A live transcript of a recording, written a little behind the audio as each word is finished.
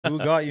Who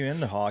got you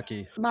into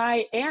hockey?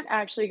 My aunt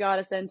actually got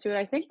us into it.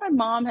 I think my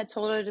mom had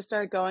told her to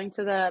start going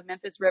to the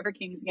Memphis River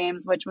Kings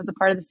games, which was a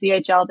part of the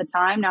CHL at the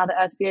time, now the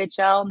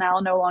SPHL, now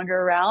no longer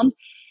around.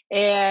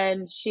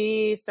 And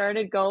she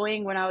started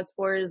going when I was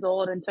 4 years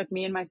old and took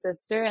me and my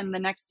sister. And the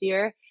next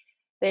year,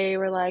 they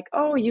were like,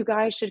 "Oh, you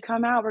guys should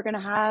come out. We're going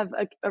to have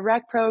a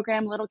rec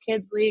program, little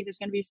kids league. There's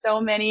going to be so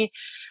many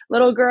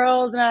little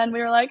girls." And we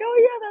were like, "Oh,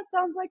 yeah, that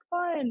sounds like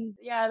fun."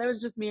 Yeah, there was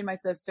just me and my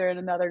sister and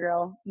another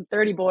girl and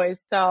 30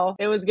 boys. So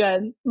it was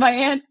good. My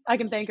aunt, I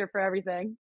can thank her for everything.